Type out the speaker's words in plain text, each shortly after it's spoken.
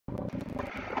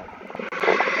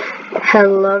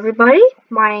Hello everybody,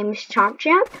 my name is Chomp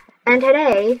Champ, and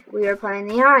today we are playing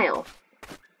the Isle.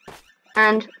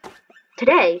 And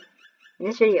today, in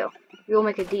this video, we will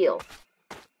make a deal.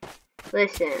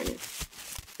 Listen,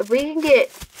 if we can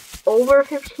get over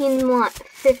 15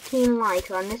 likes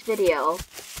on this video,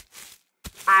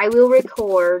 I will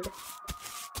record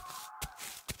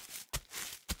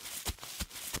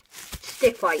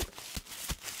stick fight.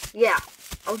 Yeah,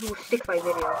 I'll do a stick fight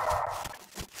video.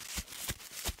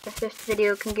 If this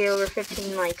video can get over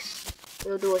 15 likes,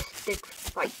 we'll do a stick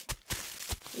fight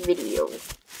video.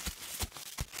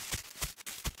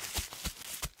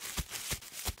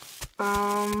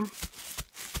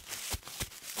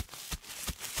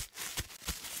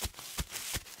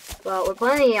 Well, we're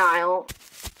playing the Isle,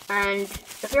 and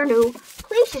if you're new,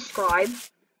 please subscribe.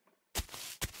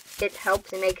 It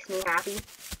helps and makes me happy.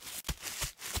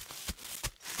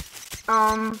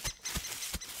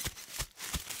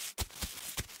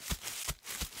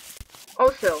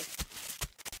 Also,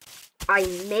 I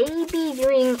may be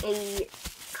doing a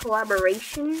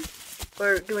collaboration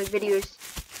or doing videos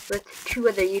with 2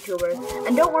 other YouTubers.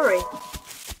 And don't worry,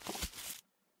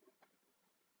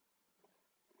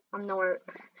 I'm nowhere.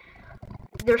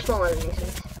 They're smaller than me, so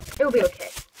it'll be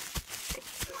okay.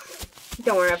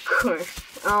 Don't worry, of course.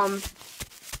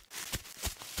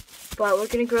 But we're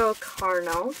gonna grow a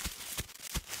carno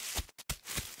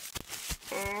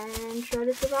and try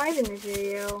to survive in this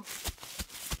video.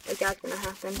 Like that's gonna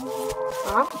happen.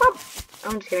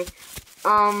 I'm just kidding.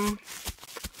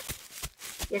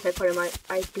 Yes,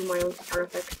 I do my own sound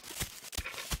effects.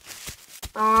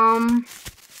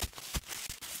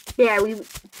 Yeah, we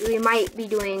might be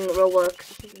doing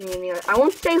Roblox. I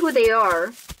won't say who they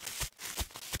are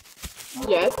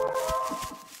yet,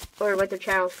 or what their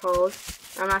channel's called.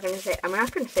 I'm not gonna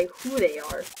say who they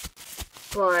are,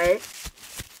 but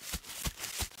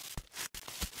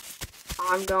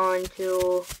I'm going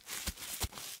to.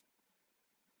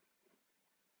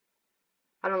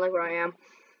 I don't like where I am.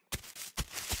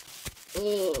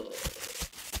 Yeah.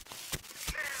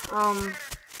 I'm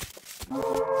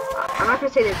not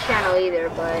gonna say the channel either,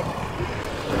 but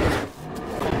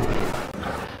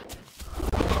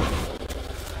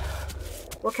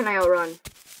what can I outrun?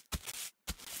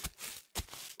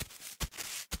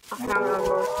 I can outrun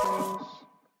most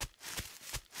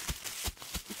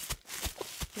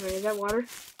things. Wait, is that water?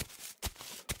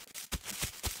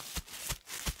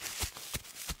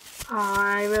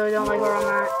 I really don't like where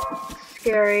I'm at. It's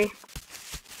scary.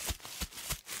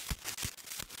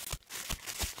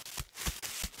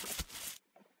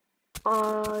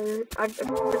 There's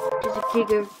a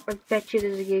giga. I bet you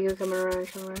there's a giga coming around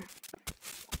somewhere.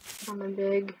 Something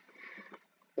big.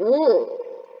 Ooh.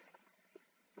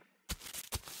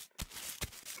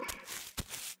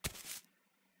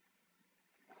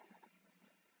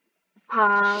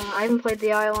 I haven't played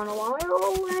the Isle in a while.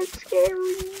 Oh, that's scary.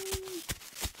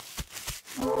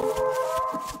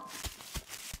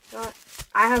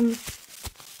 I haven't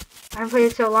played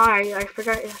it so long. I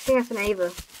forgot. I think that's an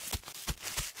Ava.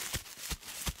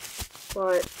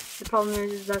 But the problem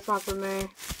is that's not for me.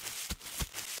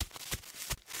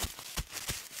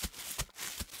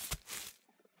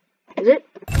 Is it?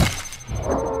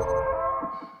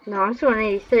 No, I'm still on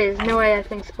 83. There's no way that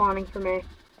thing's spawning for me.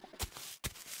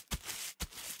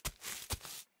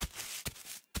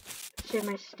 Save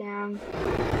my stam.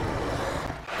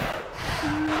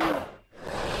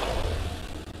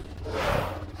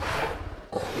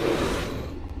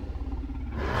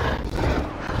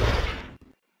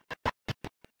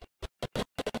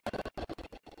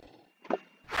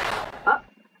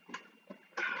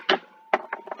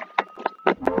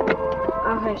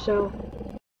 Okay, so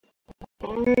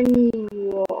any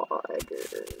water.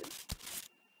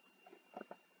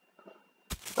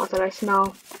 Not that I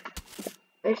smell.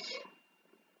 It's.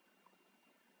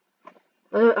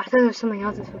 I thought there was something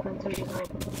else that's within 39.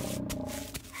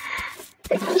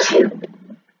 Thank you.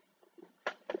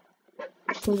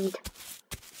 I sneezed.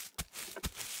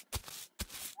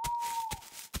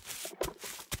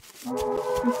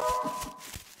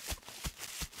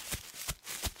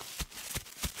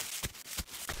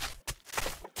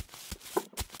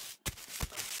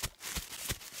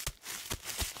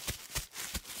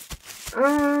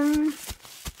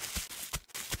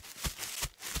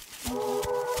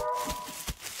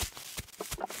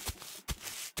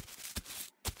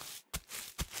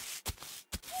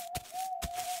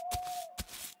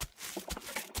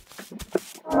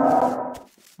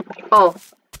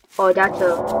 Oh, that's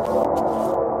a.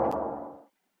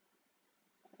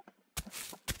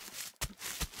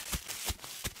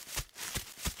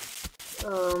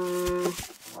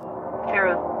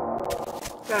 Para.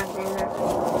 Got anything in there.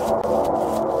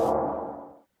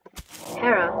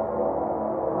 Hera.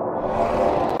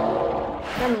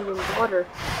 That means it's water.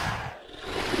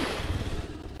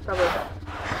 Probably.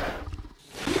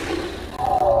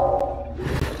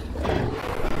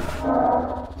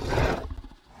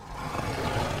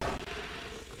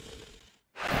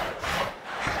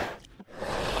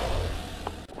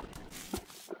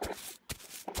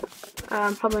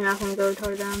 I'm probably not gonna go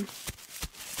toward them.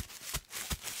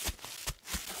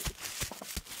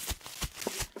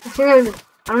 I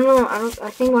don't know, I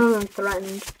think one of them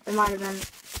threatened. It might have been.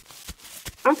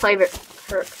 I don't play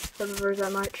servers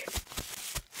that much.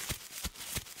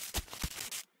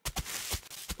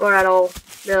 Or at all,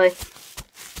 really.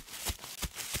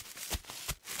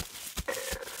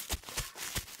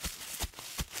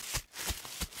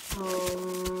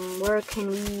 Where can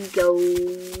we go?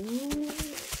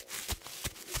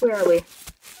 Where are we?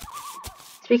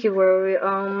 Speaking of where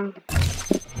are we,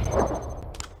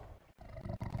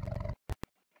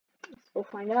 we'll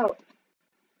find out.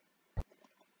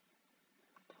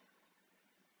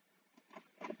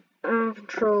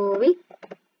 Control V.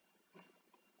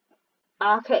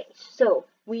 Okay, so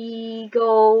we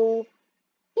go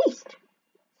east.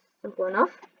 Simple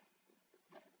enough.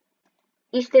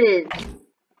 East it is.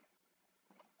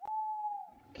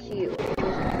 Q.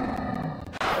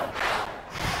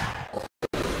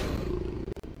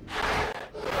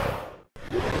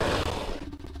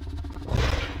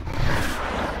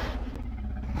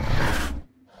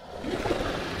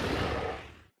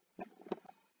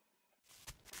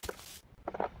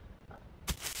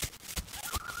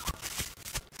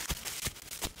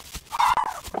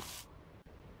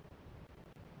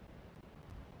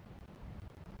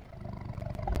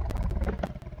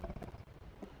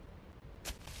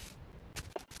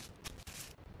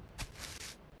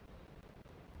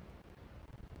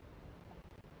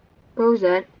 What was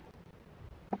that?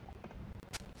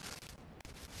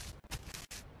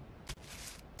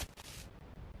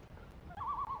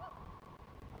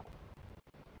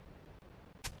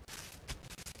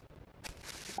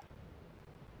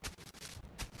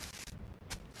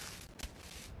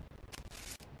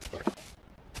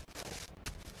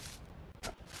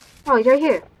 Oh, he's right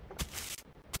here.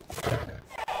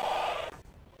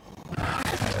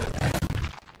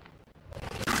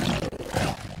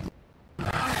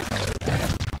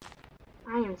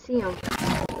 I didn't even see him.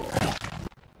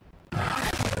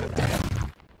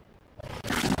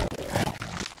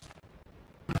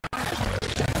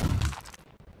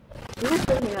 I'm just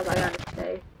thinking up, I gotta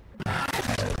say.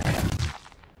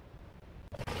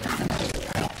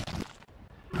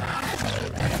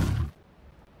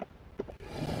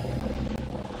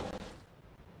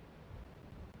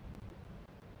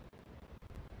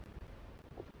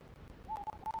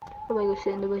 Probably go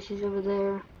sit in the bushes over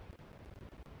there.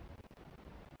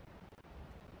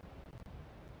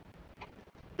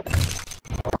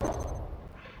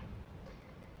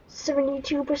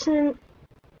 %.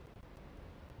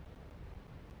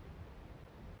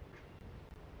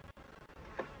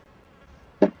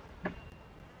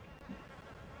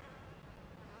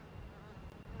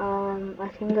 I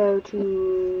can go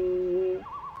to.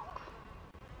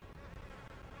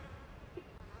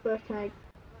 Where can I?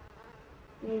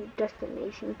 New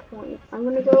destination point. I'm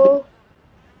gonna go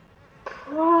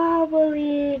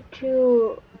probably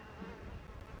to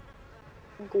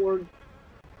Gourd. Is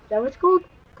that what it's called?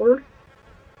 Gourd?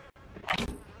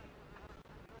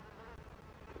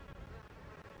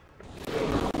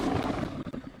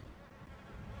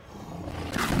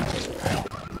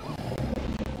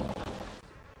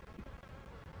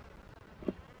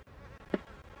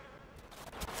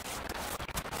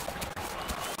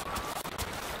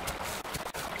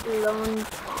 Lone.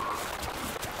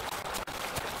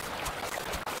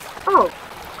 Oh.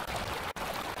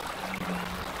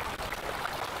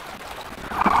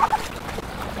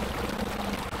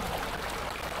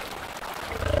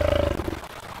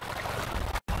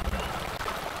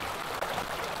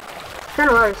 It's kind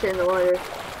of hard to sit in the water.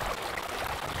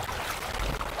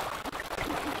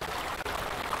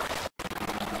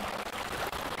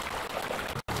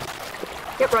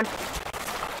 Yep, run.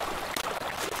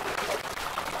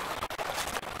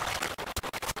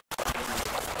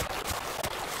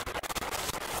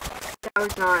 I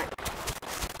was not.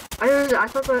 I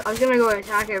thought that I was gonna go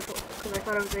attack it because I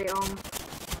thought it was a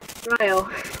Ryo.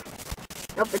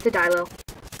 Nope, it's a Dilo.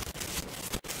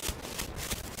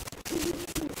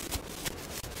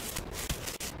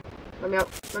 Let me up.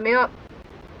 Let me up.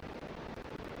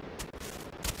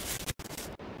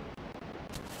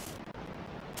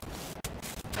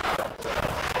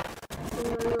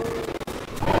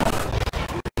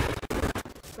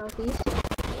 Southeast.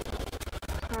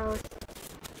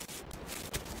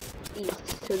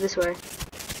 So this way.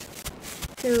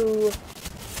 To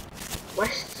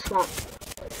West Swamp.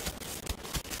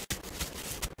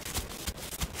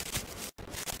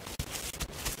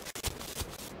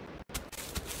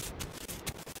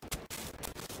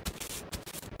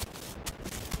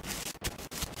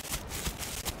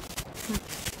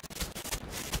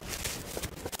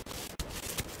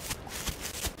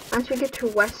 Once we get to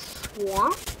West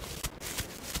Swamp,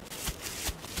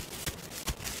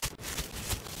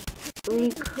 we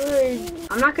could.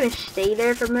 I'm not gonna stay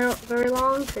there for very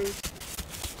long because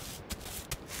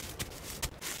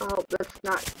that's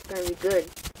not gonna be good.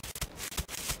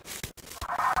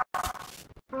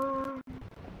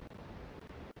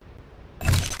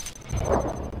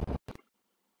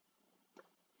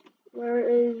 Where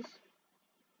is?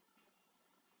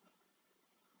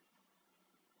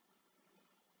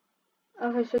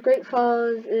 Okay, so Great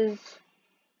Falls is.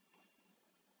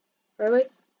 Really?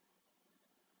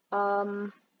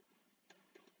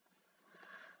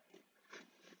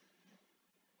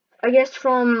 I guess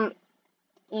from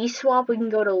East Swamp we can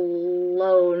go to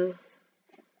Lone.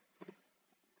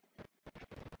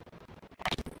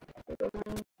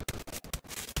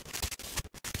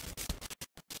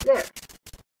 There.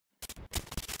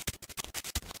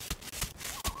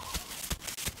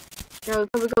 Now we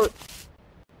probably go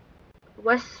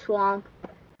West Swamp,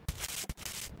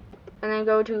 and then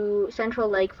go to Central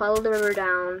Lake, follow the river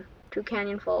down to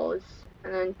Canyon Falls,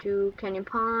 and then to Canyon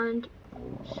Pond,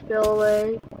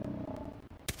 Spillway,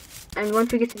 and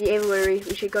once we get to the aviary,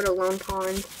 we should go to Lone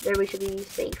Pond. There we should be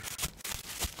safe.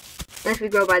 Unless we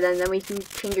grow by then we can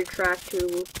change your track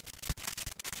to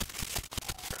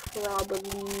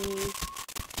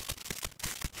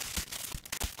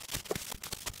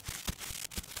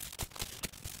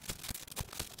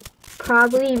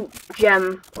probably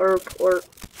Gem or Port.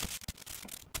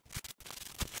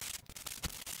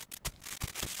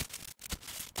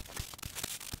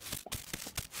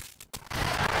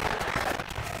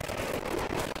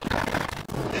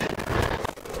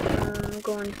 I'm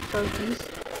going southeast.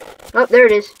 Oh, there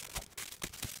it is.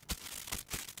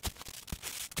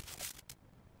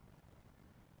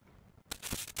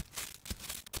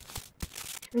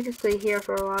 We can stay here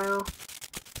for a while.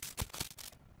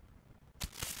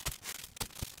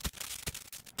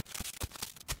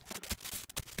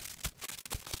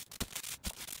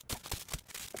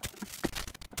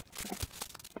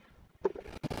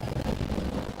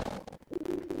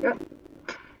 Yep.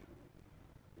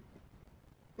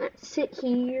 Let's sit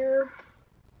here.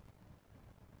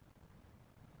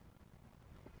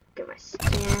 Get my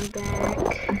stand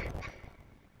back.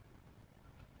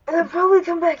 And I'll probably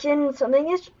come back in and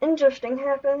something interesting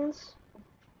happens.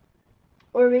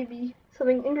 Or maybe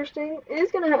something interesting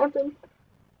is gonna happen.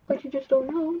 But you just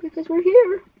don't know because we're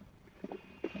here.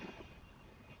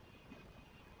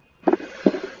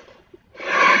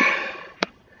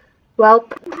 Well,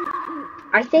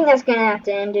 I think that's gonna have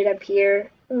to end it up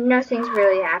here. Nothing's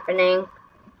really happening.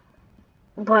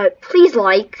 But please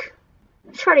like.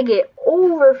 Try to get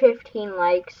over 15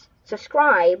 likes.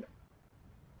 Subscribe.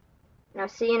 And I'll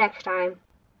see you next time.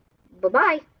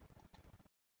 Bye-bye.